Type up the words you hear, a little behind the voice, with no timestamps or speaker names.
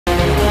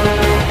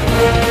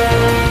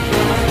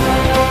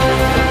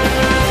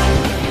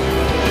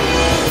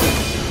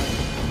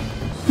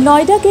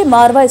नोएडा के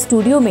मारवा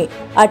स्टूडियो में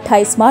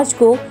 28 मार्च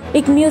को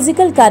एक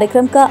म्यूजिकल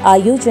कार्यक्रम का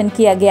आयोजन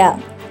किया गया।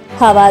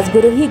 हवास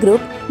गुरुही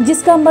ग्रुप,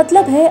 जिसका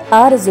मतलब है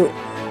आरज़ू,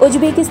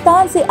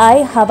 उज्बेकिस्तान से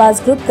आए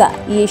हवास ग्रुप का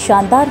ये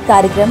शानदार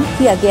कार्यक्रम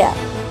किया गया।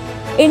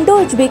 इंडो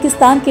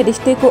उज्बेकिस्तान के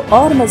रिश्ते को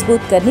और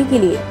मजबूत करने के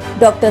लिए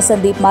डॉक्टर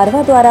संदीप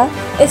मारवा द्वारा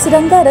इस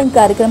रंगारंग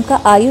कार्यक्रम का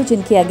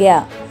आयोजन किया गया।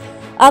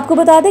 आपको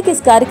बता दें कि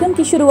इस कार्यक्रम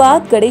की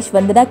शुरुआत गणेश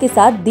वंदना के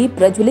साथ दीप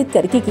प्रज्वलित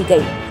करके की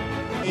गई।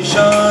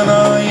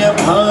 ईशानाय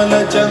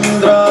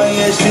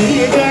भालचंद्राय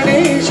श्री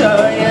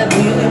गणेशाय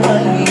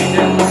धीमहि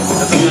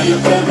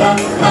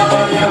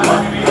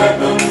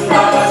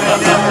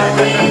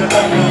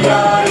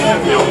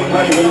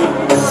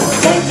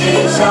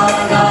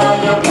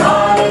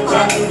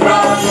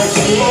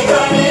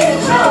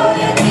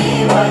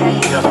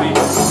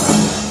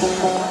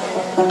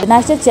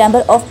national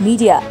chamber of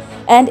media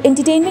and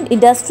entertainment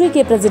industry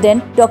के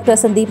प्रेसिडेंट डॉक्टर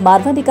संदीप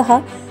मारवा ने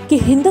कहा कि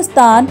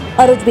हिंदुस्तान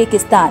और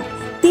उज्बेकिस्तान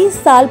 30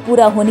 साल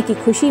पूरा होने की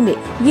खुशी में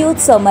ये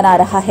उत्सव मना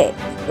रहा है।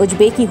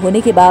 उज्बेकी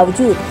होने के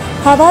बावजूद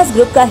हवास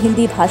ग्रुप का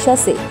हिंदी भाषा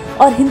से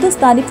और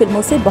हिंदुस्तानी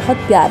फिल्मों से बहुत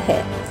प्यार है।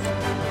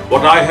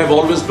 What I have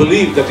always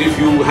believed that if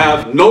you have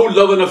no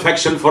love and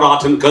affection for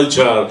art and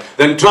culture,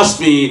 then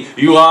trust me,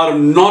 you are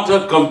not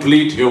a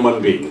complete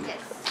human being.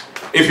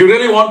 If you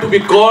really want to be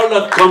called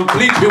a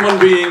complete human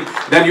being,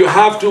 then you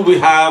have to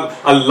have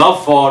a love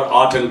for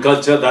art and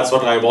culture. That's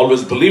what I've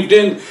always believed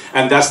in,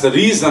 and that's the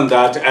reason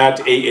that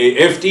at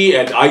AAFT,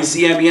 at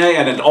ICMEI,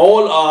 and at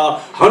all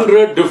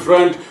 100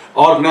 different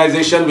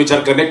organizations which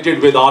are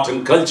connected with art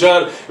and culture,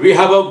 we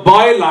have a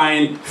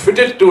byline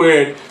fitted to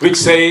it which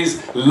says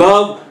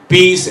love,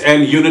 peace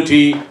and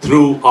unity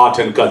through art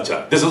and culture.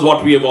 This is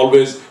what we have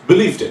always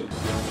believed in.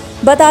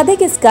 बता दें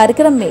कि इस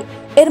कार्यक्रम में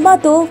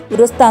इरमातो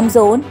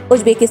रुस्तामजोन,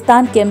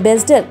 Uzbekistan के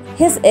ambassador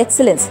his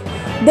excellence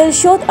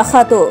दिलशोद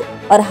अखातो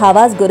और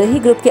हवास गुरुही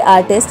group के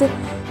artist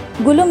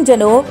गुलुम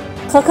जनोव,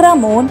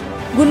 खखरामोन,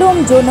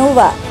 गुलुम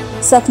जोनोवा,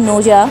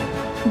 सखनोजा,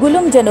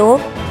 गुलुम जनोव,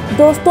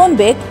 दोस्तोन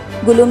bag,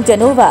 गुलुम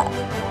जनोवा,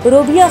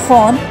 रोबिया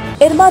Khan,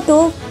 इरमातो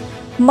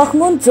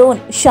मखमून zone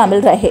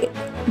शामिल रहे।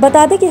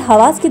 बता दें कि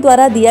हवास के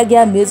द्वारा दिया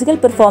गया म्यूजिकल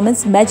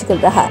परफॉर्मेंस मैजिकल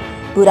रहा।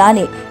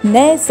 पुराने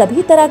नए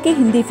सभी तरह के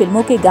हिंदी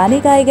फिल्मों के गाने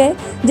गाए गए,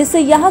 जिससे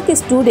यहाँ के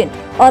स्टूडेंट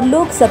और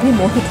लोग सभी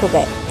मोहित हो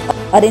गए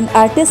और इन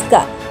आर्टिस्ट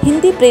का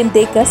हिंदी प्रेम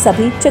देखकर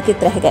सभी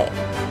चकित रह गए।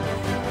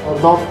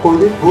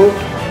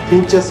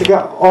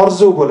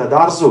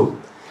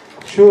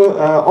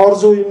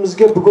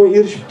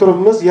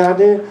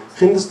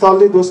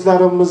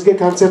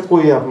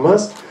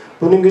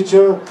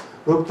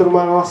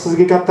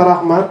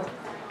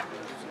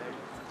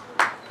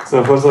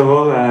 So first of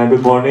all,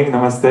 good morning,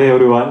 namaste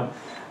everyone.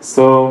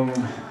 So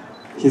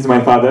he's my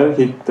father.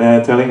 He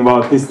telling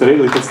about history,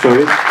 little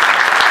story.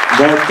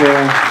 That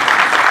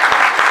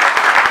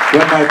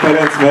when my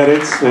parents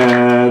married,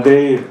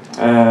 they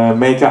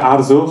make a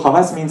arzu.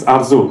 Havas means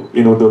arzu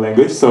in Urdu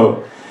language. So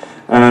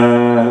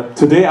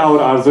today our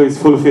arzu is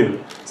fulfilled.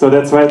 So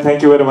that's why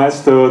thank you very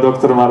much to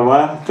Dr.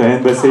 Marwah, the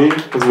embassy,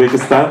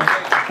 Uzbekistan,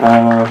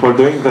 for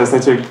doing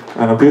such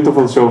a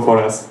beautiful show for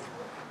us.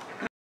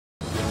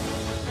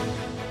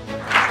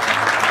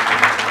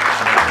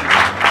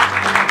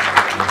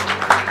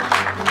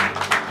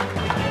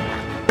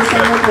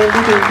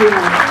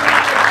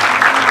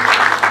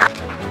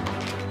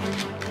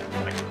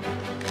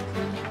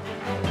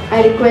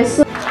 I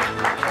request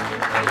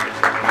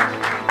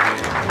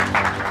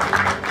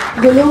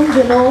Gulum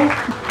Juno,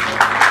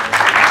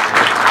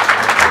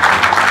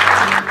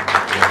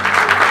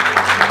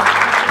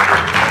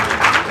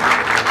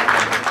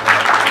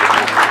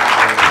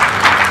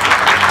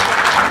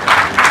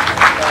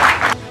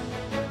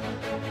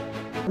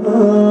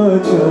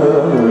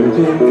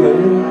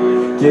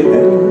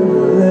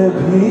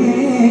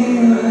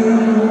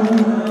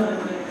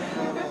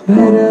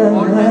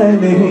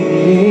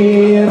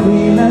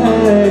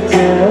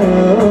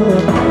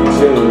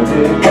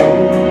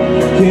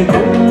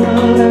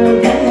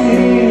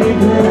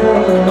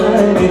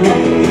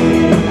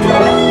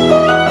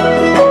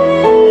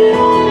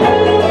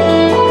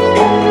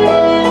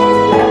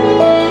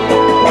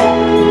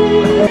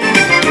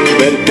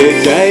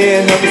 जाए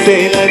हमसे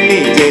लानी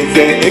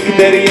जैसे एक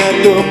दरिया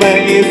तो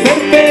पानी sir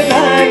पे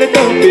लाल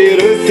तो फिर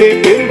से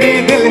फिर भी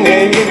दिल है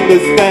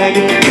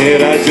हिंदुस्तानी।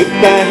 मेरा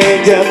जूता है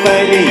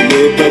जापानी,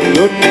 ये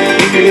बंदूक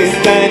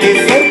इंग्लिस्तानी।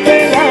 सर पे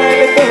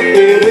लाल तो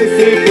फिर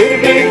से फिर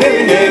भी दिल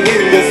है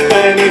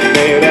हिंदुस्तानी।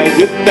 मेरा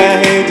जूता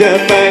है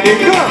जापानी।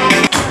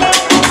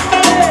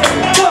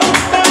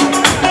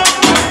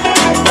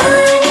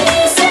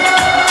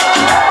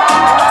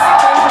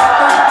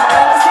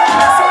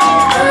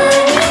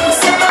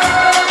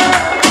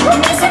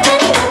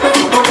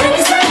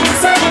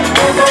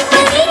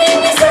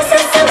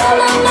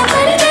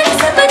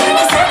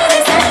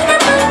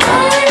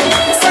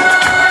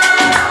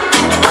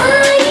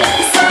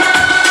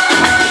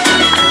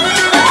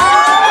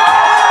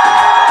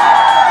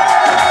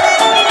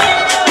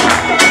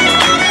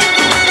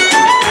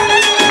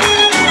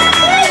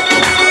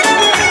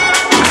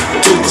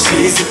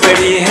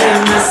 बड़ी है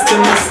मस्त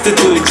मस्त मस्त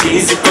तू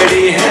चीज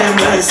पड़ी है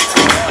मस्त,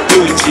 तू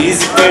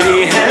चीज पड़ी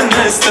है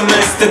मस्त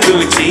मस्त, तू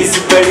चीज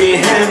पड़ी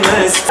है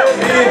मस्त।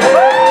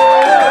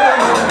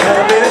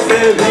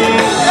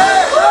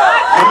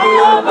 हम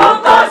लोगों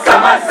को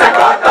समझ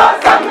सको तो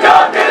समझो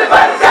दिल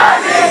भर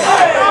जाने,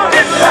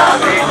 जितना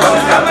भी तुम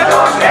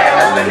समझोगे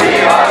उतनी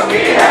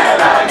होगी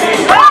हैरानी।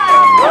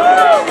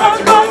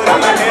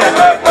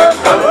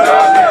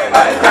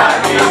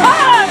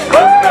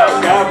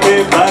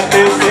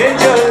 बातें से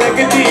जो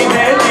लगती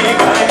है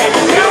दीवानी,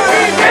 फिर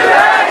भी दिल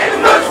है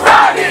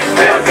हिंदुस्तानी,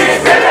 फिर भी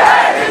दिल है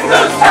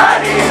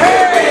हिंदुस्तानी, फिर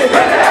भी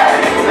दिल है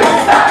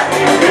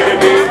हिंदुस्तानी, फिर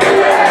भी दिल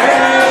है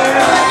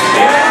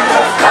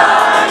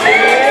हिंदुस्तानी।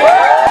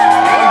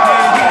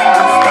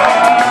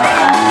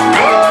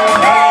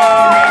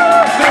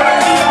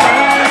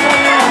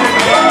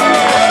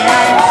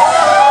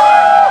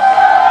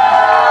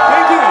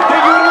 Thank you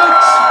very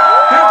much.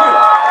 Thank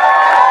you.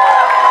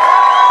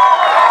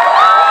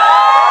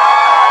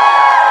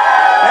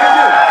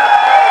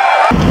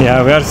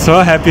 Yeah, we are so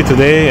happy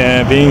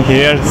today being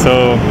here.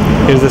 So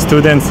here the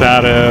students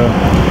are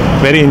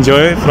very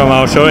enjoy from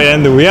our show,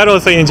 and we are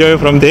also enjoy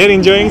from their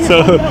enjoying.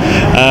 So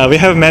we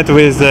have met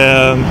with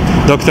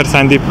Dr.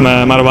 Sandeep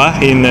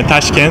Marwah in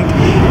Tashkent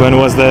when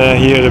was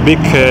here a big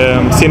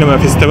cinema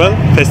festival.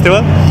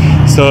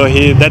 So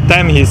that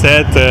time he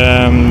said,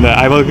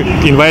 I will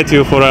invite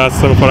you for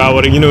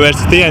our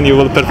university and you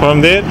will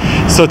perform there.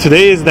 So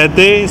today is that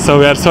day, so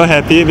we are so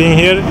happy being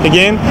here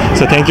again.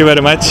 So thank you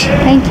very much.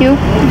 Thank you.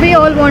 We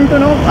all want to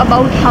know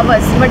about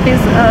Havas. What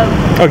is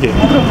Okay.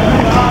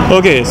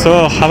 Okay,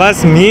 so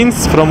Havas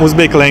means from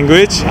Uzbek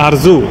language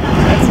Arzu.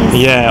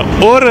 Yeah,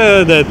 or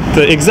that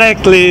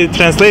exactly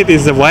translate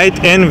is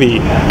white envy.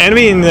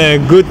 Envy in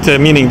good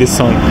meaning this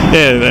song.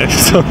 Yeah,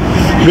 so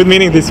good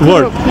meaning this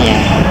word.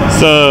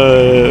 So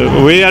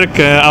we are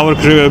our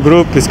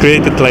group is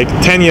created like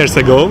 10 years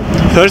ago.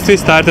 First we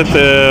started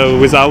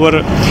with our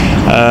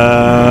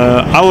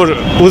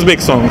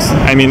Uzbek songs.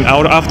 I mean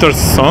our after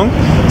song.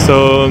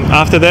 So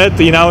after that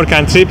in our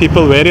country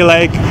people very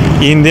like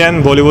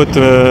Indian Bollywood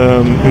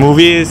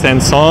movies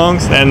and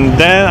songs, and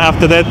then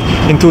after that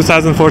in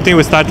 2014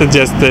 we started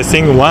just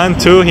sing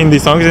 1-2 Hindi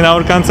songs in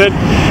our concert,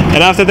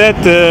 and after that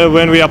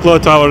when we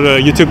upload to our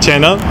YouTube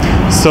channel,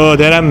 so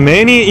there are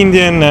many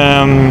Indian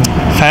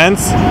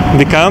fans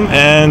become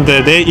and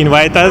they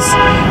invite us.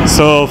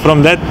 So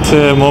from that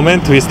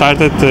moment we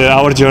started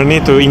our journey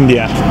to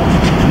India.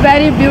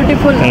 very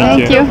beautiful?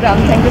 Thank you. program.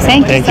 Thank you.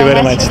 Thank you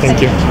very much.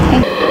 Thank you.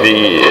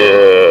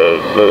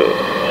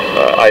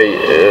 I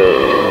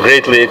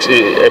greatly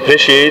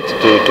appreciate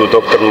to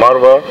Dr.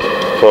 Marwah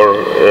for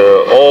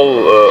all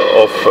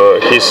of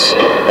his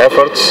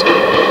efforts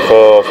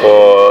for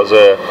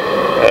the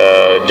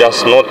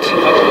just not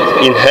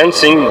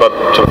enhancing but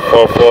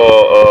for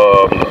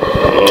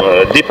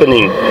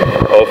deepening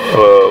of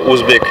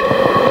Uzbek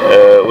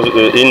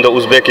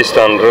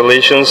Indo-Uzbekistan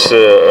relations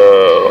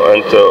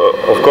and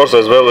of course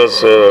as well as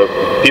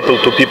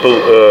people-to-people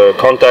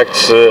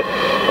contacts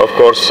of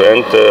course,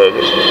 and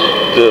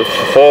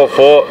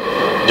for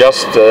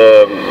just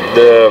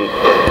the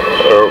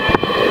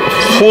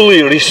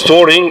fully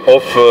restoring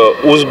of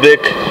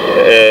Uzbek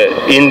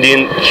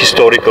Indian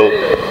historical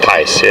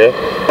ties. Yeah?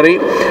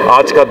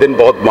 आज का दिन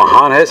बहुत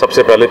महान है।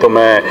 सबसे पहले तो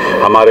मैं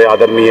हमारे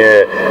आदरणीय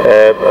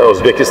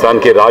उज़्बेकिस्तान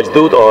के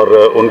राजदूत और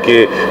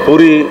उनकी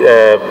पूरी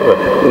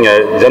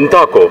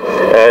जनता को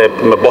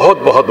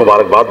बहुत बहुत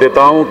मुबारकबाद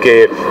देता हूं कि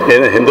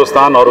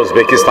हिंदुस्तान और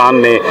उज़्बेकिस्तान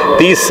ने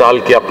 30 साल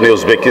के अपने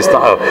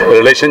उज़्बेकिस्तान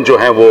रिलेशन जो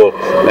हैं वो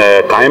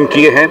कायम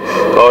किए हैं,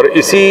 और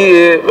इसी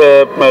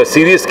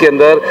सीरीज़ के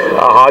अंदर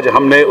आज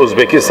हमने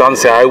उज़्बेकिस्तान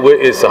से आए हुए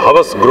इस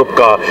हवस ग्रुप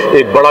का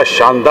एक बड़ा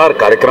शानदार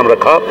कार्यक्रम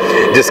रखा,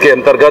 जिसके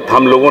अंतर्गत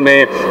हम लोगों ने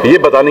ये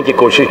बताने की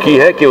कोशिश की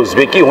है कि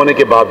उज़्बेकी होने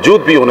के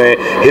बावजूद भी उन्हें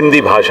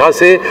हिंदी भाषा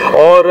से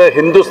और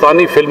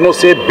हिंदुस्तानी फिल्मों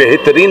से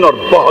बेहतरीन और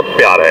बहुत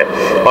प्यार है।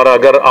 और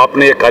अगर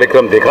आपने ये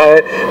कार्यक्रम देखा है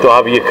तो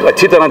आप ये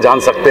अच्छी तरह जान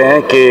सकते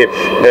हैं कि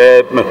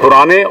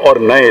पुराने और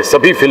नए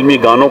सभी फिल्मी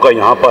गानों का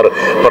यहाँ पर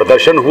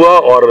प्रदर्शन हुआ,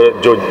 और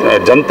जो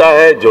जनता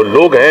है, जो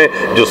लोग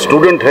हैं, जो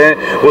स्टूडेंट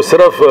हैं, वो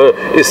सिर्फ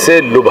इससे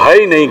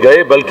लुभाए नहीं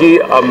गए बल्कि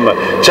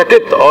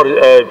चकित और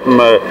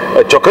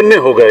चौकन्ने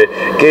हो गए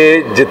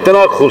कि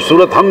जितना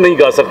खूबसूरत हम नहीं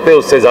गा सकते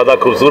उससे ज़्यादा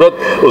खूबसूरत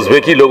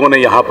उज़्बेकी लोगों ने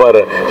यहाँ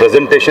पर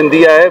प्रेजेंटेशन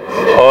दिया है।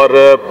 और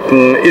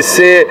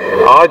इससे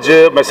आज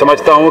मैं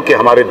समझता हूँ कि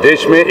हमारे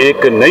देश में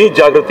एक नई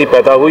जागृति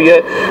पैदा हुई है।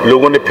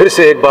 लोगों ने फिर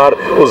से एक बार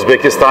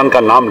उज़्बेकिस्तान का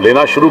नाम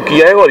लेना शुरू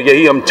किया है, और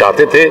यही हम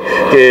चाहते थे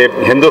कि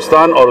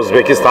हिंदुस्तान और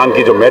उज़्बेकिस्तान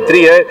की जो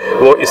मैत्री है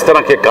वो इस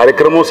तरह के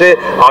कार्यक्रमों से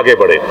आगे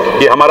बढ़े।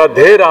 ये हमारा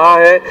ध्येय रहा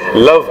है,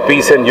 love,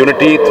 piece and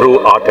unity through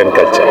art and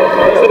culture.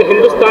 Sir,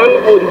 Hindustan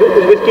और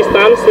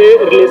उज़्बेकिस्तान से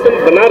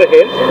रिलेशन बना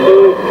रहे तो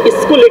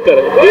इसको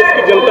लेकर देश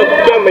की जनता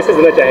क्या मैसेज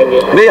देना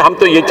चाहेंगे? नहीं, हम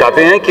तो ये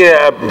चाहते हैं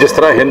कि जिस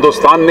तरह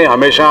हिंदुस्तान ने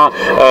हमेशा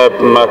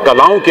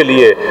कलाओं के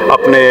लिए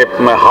अपने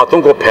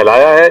हाथों को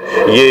फैलाया है,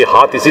 ये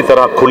हाथ इसी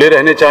तरह खुले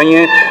रहने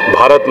चाहिए।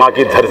 भारत माँ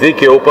की धरती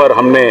के ऊपर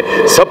हमने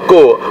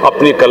सबको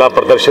अपनी कला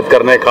प्रदर्शित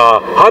करने का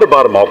हर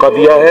बार मौका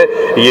दिया है।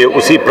 ये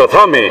उसी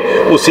प्रथा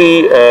में, उसी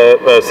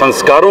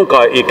संस्कारों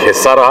का एक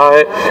हिस्सा रहा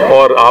है।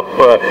 और आप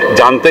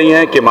जानते ही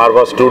हैं कि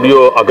मारवा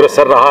स्टूडियो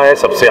अग्रसर रहा है,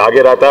 सबसे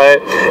आगे रहता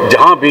है।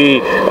 जहाँ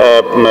भी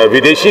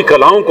विदेशी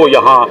कलाओं को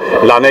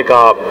यहाँ लाने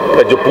का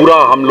जो पूरा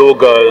हम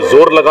लोग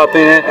जोर लगाते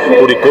हैं,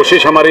 पूरी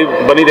कोशिश हमारी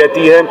बनी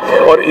रहती है।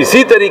 और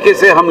इसी तरीके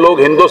से हम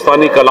लोग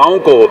हिंदुस्तानी कलाओं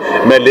को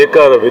मैं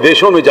लेकर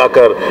विदेशों में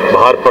जाकर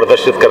बाहर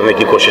प्रदर्शित करने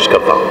की कोशिश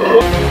करता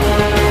हूँ।